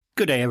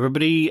Good day,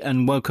 everybody,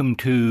 and welcome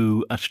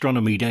to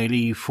Astronomy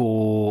Daily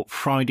for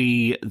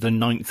Friday, the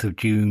 9th of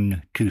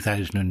June,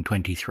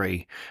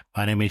 2023.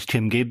 My name is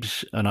Tim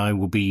Gibbs, and I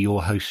will be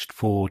your host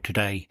for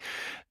today.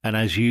 And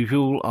as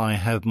usual, I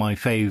have my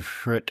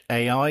favourite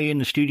AI in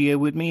the studio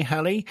with me,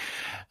 Hallie.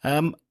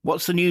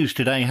 What's the news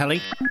today,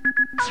 Hallie?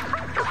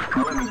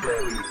 Astronomy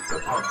Daily, the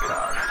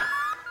podcast,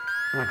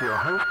 with your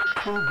host,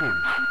 Tim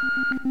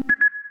Gibbs.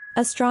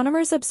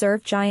 Astronomers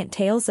observed giant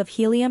tails of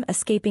helium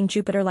escaping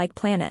Jupiter-like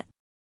planet.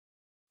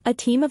 A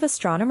team of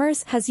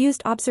astronomers has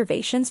used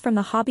observations from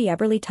the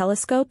Hobby-Eberly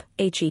Telescope,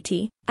 HET,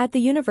 at the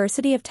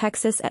University of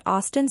Texas at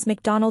Austin's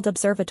McDonald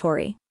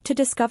Observatory, to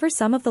discover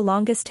some of the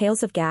longest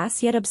tails of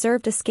gas yet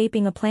observed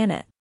escaping a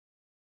planet.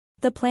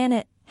 The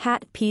planet,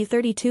 HAT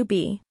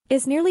P32b,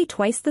 is nearly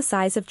twice the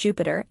size of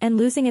Jupiter and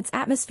losing its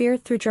atmosphere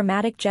through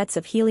dramatic jets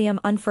of helium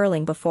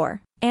unfurling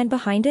before and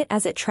behind it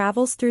as it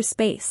travels through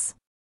space.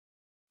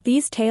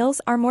 These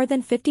tails are more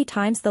than 50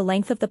 times the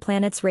length of the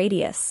planet's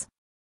radius.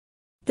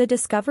 The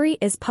discovery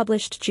is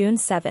published June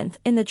 7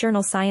 in the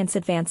journal Science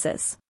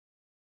Advances.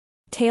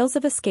 Tails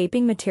of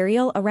escaping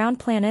material around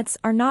planets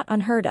are not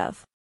unheard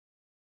of.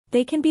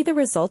 They can be the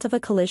result of a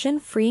collision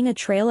freeing a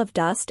trail of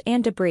dust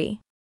and debris.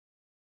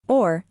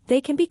 Or,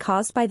 they can be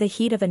caused by the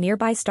heat of a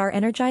nearby star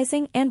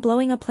energizing and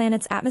blowing a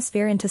planet's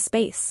atmosphere into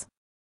space.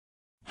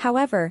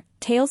 However,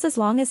 tails as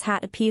long as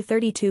HAT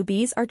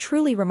P32b's are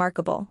truly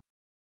remarkable.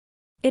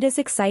 It is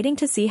exciting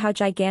to see how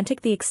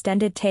gigantic the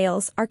extended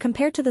tails are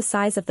compared to the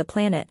size of the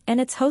planet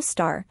and its host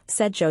star,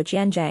 said Zhou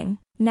Jianzhang,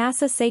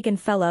 NASA Sagan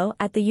Fellow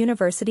at the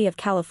University of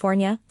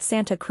California,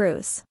 Santa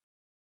Cruz.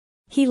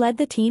 He led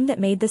the team that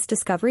made this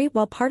discovery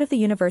while part of the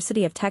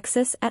University of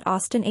Texas at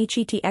Austin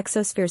HET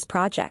Exospheres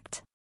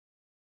Project.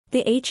 The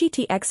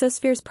HET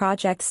Exospheres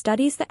Project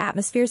studies the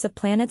atmospheres of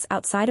planets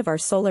outside of our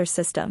solar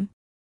system.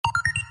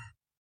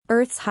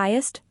 Earth's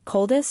highest,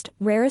 coldest,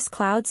 rarest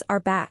clouds are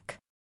back.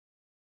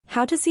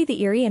 How to see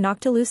the eerie and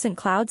noctilucent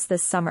clouds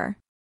this summer.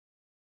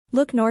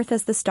 Look north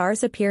as the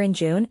stars appear in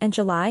June and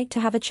July to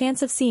have a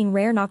chance of seeing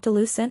rare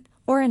noctilucent,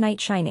 or a night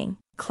shining,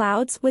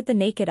 clouds with the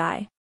naked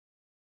eye.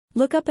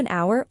 Look up an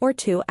hour or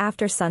two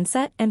after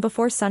sunset and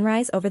before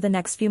sunrise over the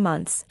next few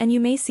months and you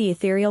may see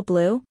ethereal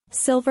blue,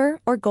 silver,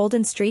 or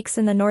golden streaks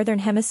in the northern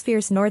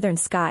hemisphere's northern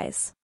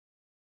skies.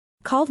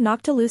 Called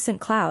noctilucent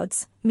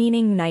clouds,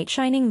 meaning night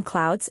shining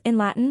clouds in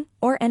Latin,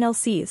 or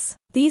NLCs.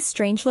 These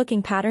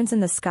strange-looking patterns in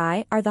the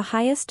sky are the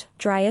highest,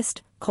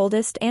 driest,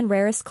 coldest and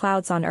rarest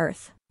clouds on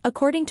Earth,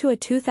 according to a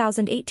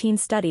 2018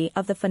 study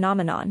of the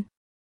phenomenon.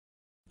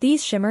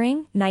 These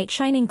shimmering,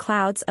 night-shining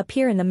clouds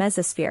appear in the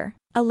mesosphere,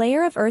 a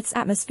layer of Earth's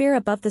atmosphere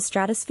above the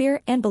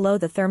stratosphere and below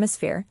the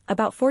thermosphere,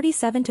 about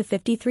 47 to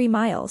 53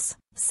 miles,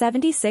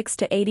 76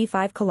 to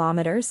 85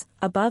 kilometers,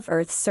 above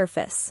Earth's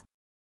surface.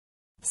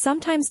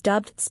 Sometimes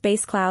dubbed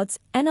space clouds,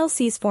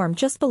 NLCs form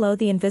just below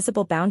the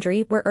invisible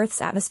boundary where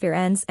Earth's atmosphere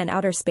ends and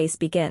outer space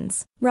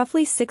begins,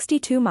 roughly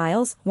 62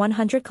 miles,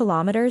 100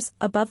 kilometers,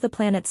 above the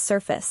planet's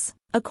surface.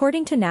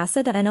 According to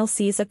NASA, the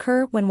NLCs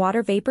occur when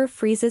water vapor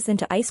freezes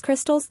into ice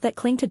crystals that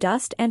cling to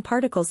dust and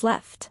particles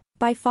left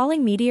by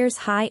falling meteors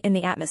high in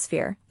the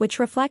atmosphere, which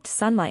reflect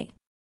sunlight.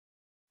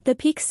 The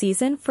peak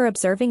season for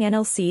observing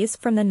NLCs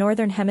from the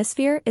northern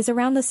hemisphere is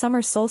around the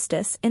summer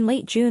solstice in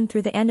late June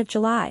through the end of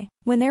July,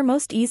 when they're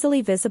most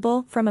easily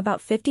visible from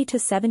about 50 to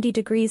 70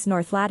 degrees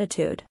north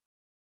latitude.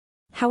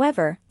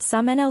 However,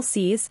 some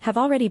NLCs have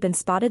already been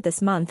spotted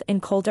this month in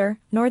colder,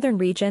 northern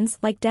regions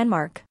like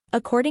Denmark,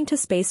 according to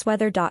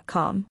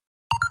spaceweather.com.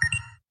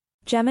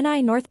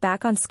 Gemini North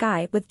back on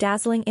sky with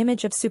dazzling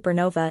image of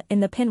supernova in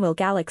the Pinwheel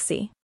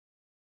Galaxy.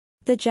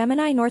 The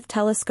Gemini North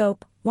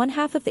Telescope, one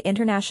half of the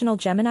International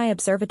Gemini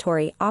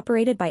Observatory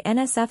operated by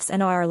NSF's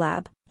NOR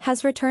lab,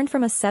 has returned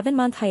from a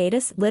 7-month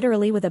hiatus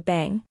literally with a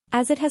bang,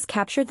 as it has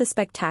captured the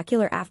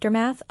spectacular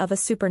aftermath of a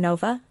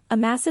supernova, a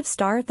massive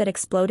star that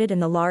exploded in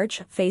the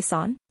large,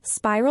 face-on,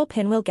 spiral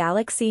pinwheel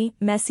galaxy,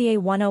 Messier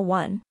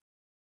 101.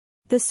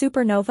 The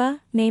supernova,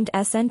 named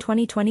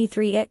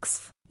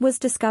SN2023X, was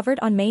discovered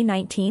on May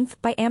 19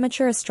 by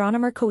amateur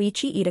astronomer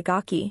Koichi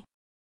Itagaki.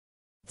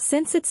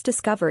 Since its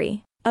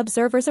discovery,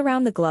 observers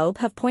around the globe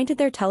have pointed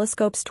their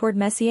telescopes toward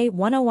Messier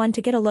 101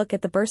 to get a look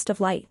at the burst of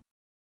light.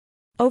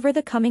 Over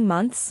the coming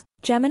months,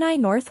 Gemini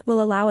North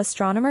will allow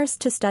astronomers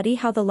to study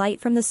how the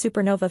light from the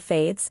supernova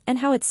fades and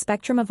how its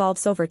spectrum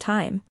evolves over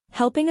time,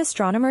 helping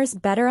astronomers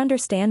better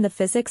understand the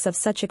physics of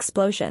such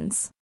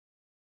explosions.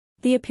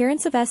 The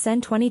appearance of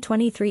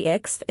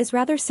SN2023X is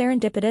rather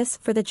serendipitous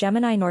for the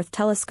Gemini North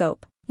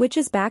Telescope, which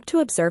is back to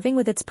observing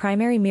with its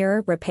primary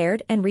mirror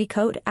repaired and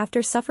recoat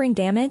after suffering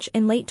damage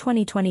in late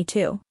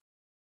 2022.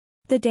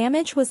 The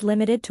damage was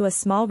limited to a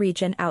small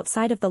region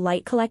outside of the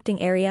light collecting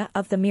area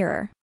of the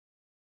mirror.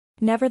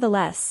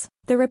 Nevertheless,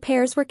 the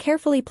repairs were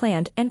carefully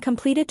planned and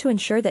completed to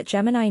ensure that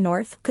Gemini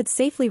North could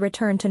safely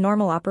return to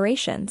normal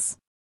operations.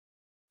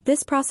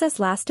 This process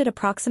lasted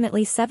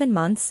approximately 7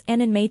 months,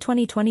 and in May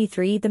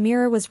 2023 the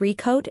mirror was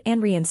recoat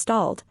and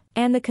reinstalled,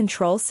 and the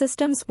control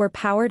systems were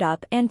powered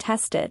up and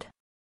tested.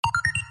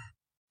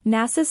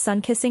 NASA's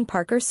sun-kissing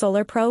Parker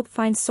Solar Probe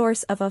finds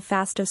source of a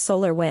fast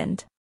solar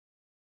wind.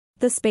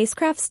 The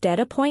spacecraft's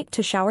data point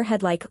to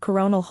showerhead-like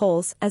coronal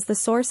holes as the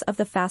source of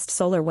the fast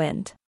solar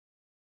wind.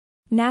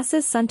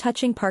 NASA's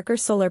sun-touching Parker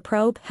Solar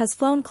Probe has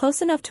flown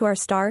close enough to our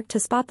star to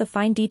spot the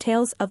fine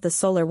details of the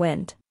solar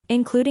wind,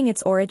 including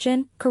its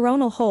origin,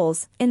 coronal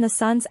holes, in the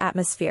sun's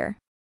atmosphere.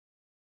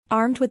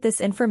 Armed with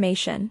this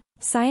information,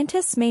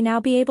 scientists may now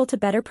be able to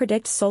better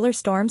predict solar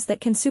storms that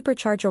can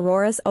supercharge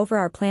auroras over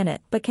our planet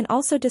but can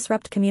also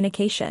disrupt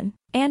communication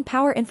and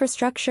power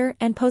infrastructure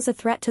and pose a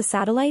threat to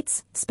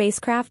satellites,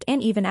 spacecraft,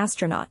 and even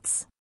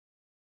astronauts.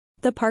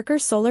 The Parker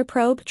Solar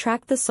Probe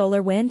tracked the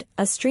solar wind,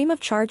 a stream of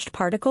charged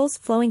particles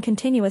flowing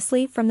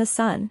continuously from the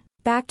sun,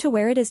 back to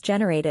where it is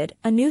generated,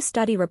 a new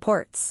study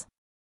reports.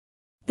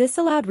 This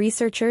allowed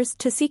researchers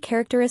to see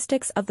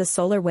characteristics of the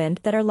solar wind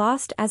that are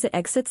lost as it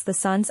exits the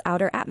sun's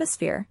outer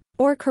atmosphere,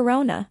 or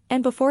corona,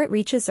 and before it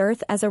reaches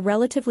Earth as a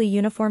relatively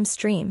uniform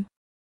stream.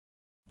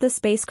 The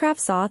spacecraft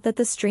saw that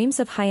the streams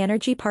of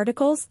high-energy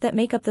particles that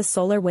make up the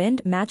solar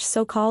wind match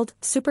so-called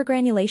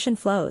supergranulation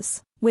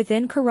flows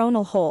within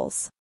coronal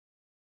holes.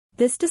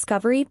 This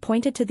discovery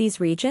pointed to these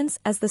regions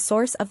as the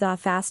source of the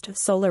fast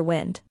solar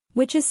wind,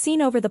 which is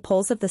seen over the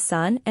poles of the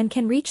sun and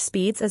can reach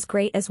speeds as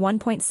great as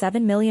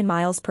 1.7 million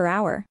miles per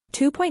hour,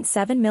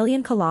 2.7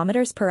 million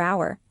kilometers per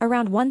hour,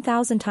 around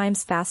 1,000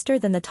 times faster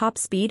than the top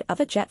speed of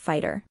a jet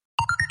fighter.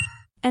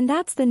 And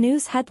that's the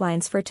news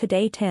headlines for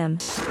today, Tim.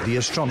 The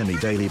Astronomy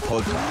Daily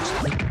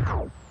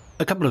Podcast.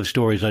 A couple of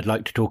stories I'd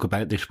like to talk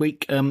about this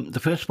week. The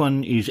first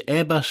one is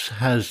Airbus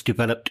has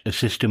developed a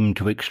system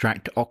to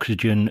extract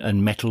oxygen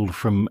and metal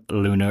from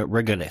lunar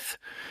regolith.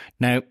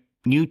 Now,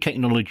 new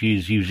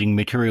technologies using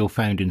material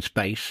found in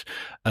space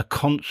are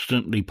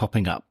constantly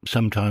popping up,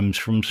 sometimes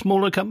from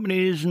smaller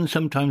companies and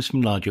sometimes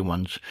from larger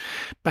ones.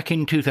 Back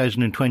in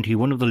 2020,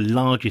 one of the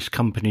largest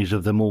companies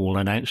of them all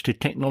announced a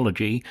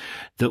technology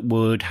that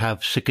would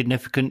have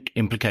significant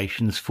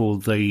implications for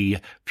the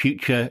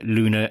future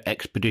lunar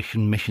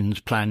expedition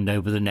missions planned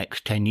over the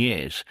next 10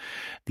 years.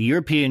 The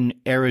European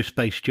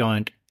aerospace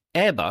giant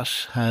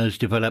Airbus has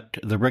developed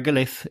the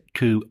regolith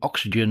to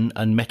oxygen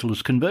and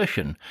metals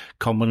conversion,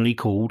 commonly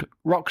called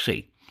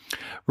ROXY.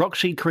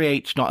 ROXY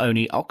creates not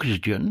only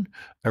oxygen,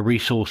 a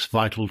resource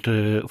vital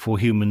for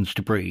humans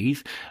to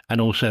breathe,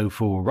 and also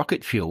for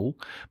rocket fuel,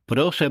 but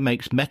also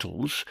makes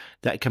metals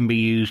that can be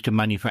used to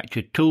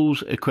manufacture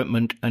tools,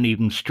 equipment, and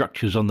even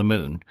structures on the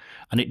moon.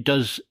 And it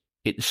does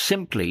it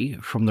simply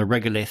from the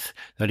regolith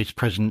that is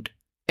present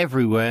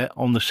everywhere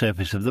on the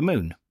surface of the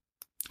moon.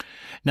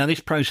 Now,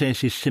 this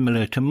process is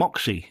similar to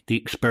MOXIE, the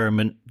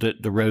experiment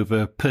that the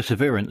rover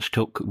Perseverance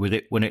took with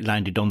it when it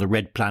landed on the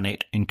Red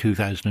Planet in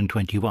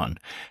 2021.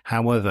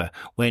 However,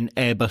 when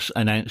Airbus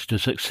announced a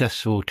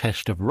successful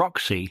test of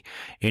ROXY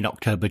in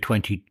October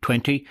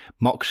 2020,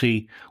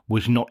 MOXIE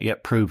was not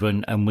yet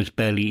proven and was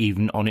barely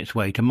even on its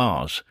way to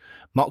Mars.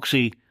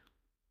 MOXIE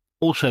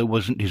also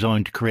wasn't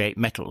designed to create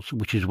metals,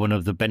 which is one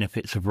of the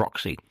benefits of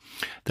ROXY.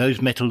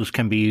 Those metals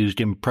can be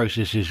used in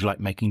processes like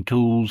making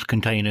tools,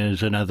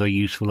 containers, and other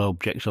useful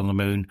objects on the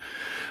moon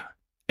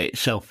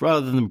itself,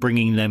 rather than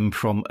bringing them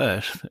from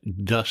Earth,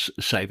 thus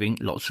saving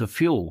lots of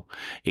fuel.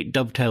 It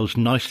dovetails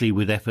nicely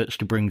with efforts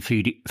to bring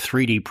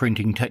 3D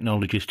printing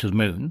technologies to the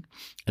moon,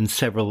 and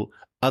several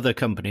other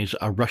companies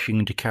are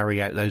rushing to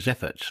carry out those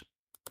efforts.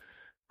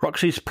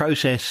 ROXY's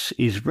process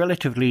is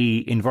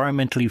relatively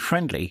environmentally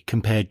friendly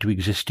compared to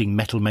existing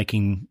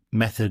metal-making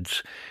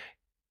methods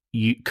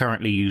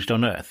currently used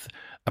on Earth.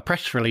 A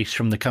press release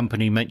from the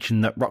company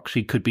mentioned that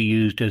ROXY could be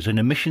used as an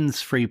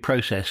emissions-free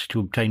process to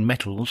obtain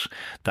metals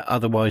that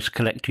otherwise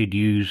collected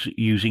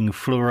using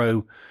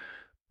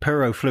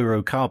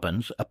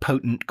perfluorocarbons, a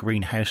potent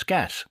greenhouse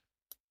gas.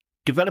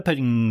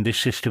 Developing this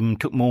system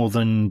took more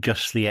than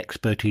just the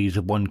expertise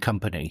of one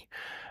company.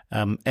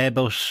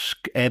 Airbus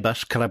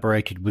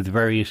collaborated with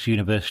various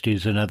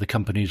universities and other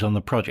companies on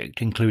the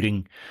project,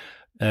 including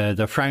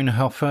the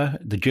Fraunhofer,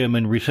 the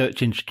German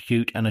Research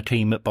Institute, and a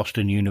team at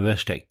Boston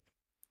University.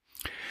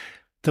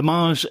 The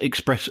Mars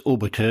Express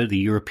Orbiter, the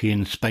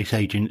European Space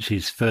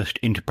Agency's first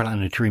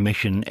interplanetary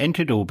mission,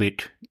 entered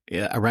orbit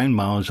around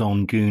Mars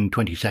on June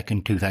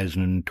 22,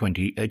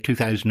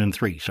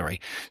 2003.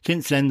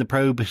 Since then, the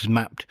probe has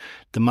mapped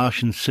the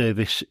Martian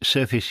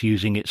surface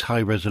using its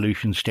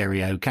high-resolution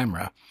stereo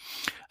camera,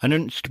 an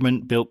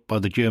instrument built by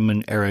the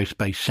German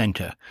Aerospace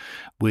Center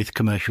with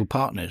commercial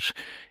partners.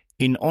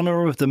 In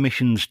honour of the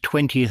mission's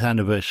 20th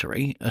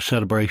anniversary, a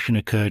celebration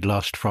occurred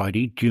last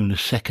Friday, June the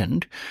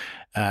 2nd,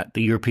 at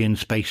the European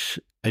Space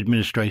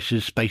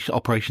Administrator's Space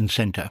Operations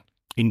Centre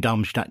in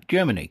Darmstadt,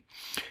 Germany.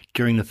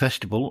 During the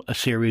festival, a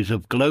series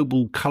of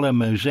global colour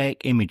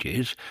mosaic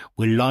images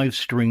were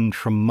live-streamed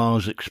from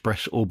Mars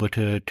Express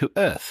Orbiter to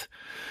Earth.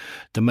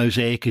 The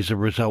mosaic is a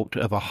result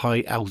of a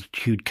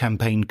high-altitude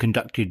campaign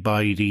conducted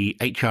by the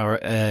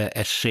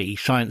HRSC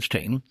science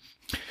team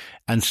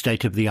and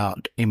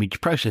state-of-the-art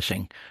image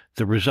processing.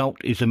 The result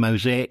is a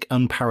mosaic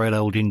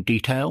unparalleled in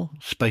detail,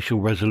 spatial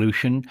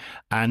resolution,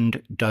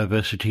 and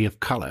diversity of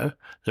colour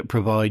that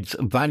provides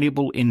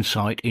valuable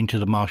insight into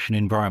the Martian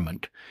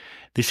environment.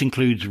 This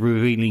includes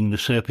revealing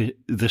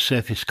the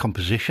surface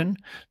composition,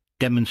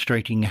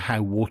 demonstrating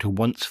how water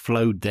once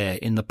flowed there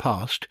in the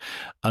past,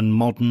 and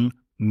modern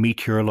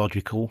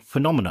meteorological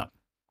phenomena.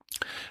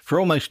 For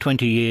almost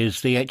 20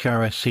 years, the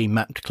HRSC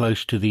mapped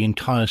close to the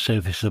entire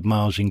surface of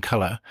Mars in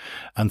colour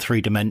and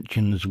 3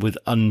 dimensions with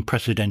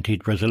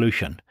unprecedented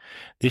resolution.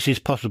 This is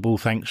possible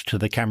thanks to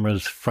the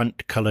camera's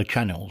front colour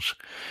channels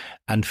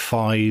and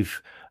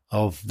 5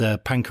 of the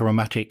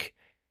panchromatic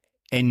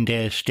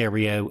end-air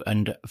stereo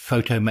and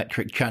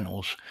photometric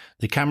channels.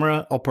 The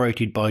camera,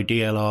 operated by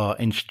DLR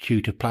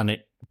Institute of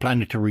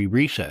Planetary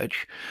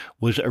Research,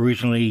 was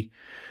originally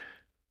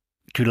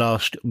to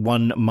last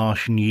 1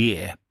 Martian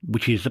year,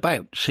 which is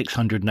about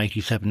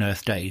 687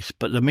 Earth days.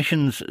 But the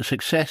mission's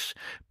success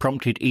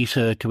prompted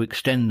ESA to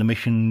extend the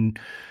mission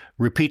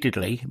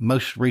repeatedly,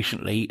 most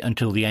recently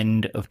until the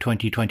end of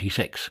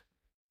 2026.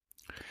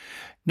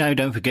 Now,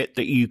 don't forget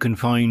that you can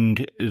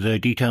find the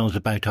details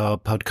about our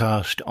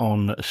podcast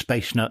on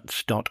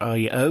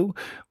spacenuts.io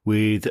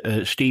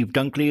with Steve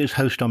Dunkley as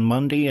host on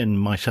Monday and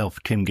myself,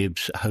 Tim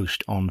Gibbs,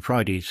 host on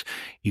Fridays.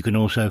 You can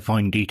also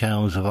find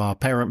details of our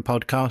parent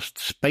podcast,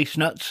 Space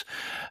Nuts,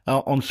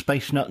 on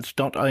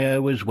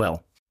spacenuts.io as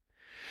well.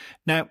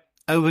 Now,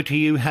 over to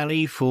you,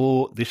 Hallie,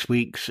 for this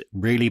week's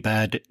really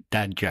bad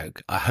dad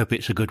joke. I hope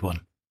it's a good one.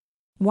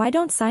 Why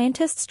don't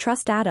scientists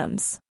trust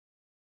atoms?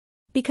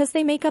 Because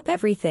they make up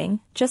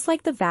everything, just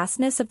like the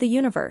vastness of the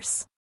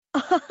universe.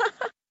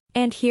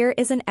 And here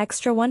is an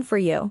extra one for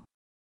you.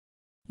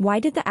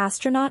 Why did the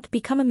astronaut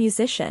become a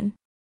musician?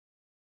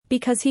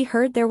 Because he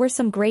heard there were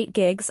some great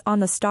gigs on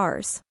the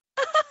stars.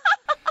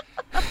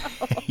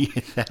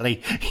 Yes,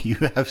 Ellie, you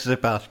have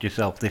surpassed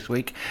yourself this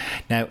week.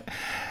 Now,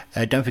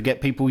 don't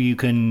forget, people, you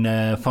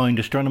can find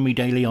Astronomy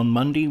Daily on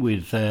Monday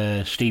with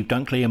Steve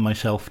Dunkley and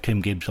myself,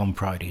 Tim Gibbs, on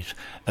Fridays.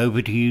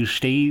 Over to you,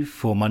 Steve,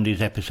 for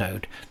Monday's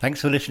episode.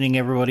 Thanks for listening,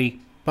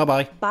 everybody.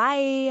 Bye-bye.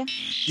 Bye.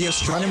 The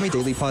Astronomy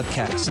Daily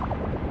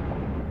Podcast.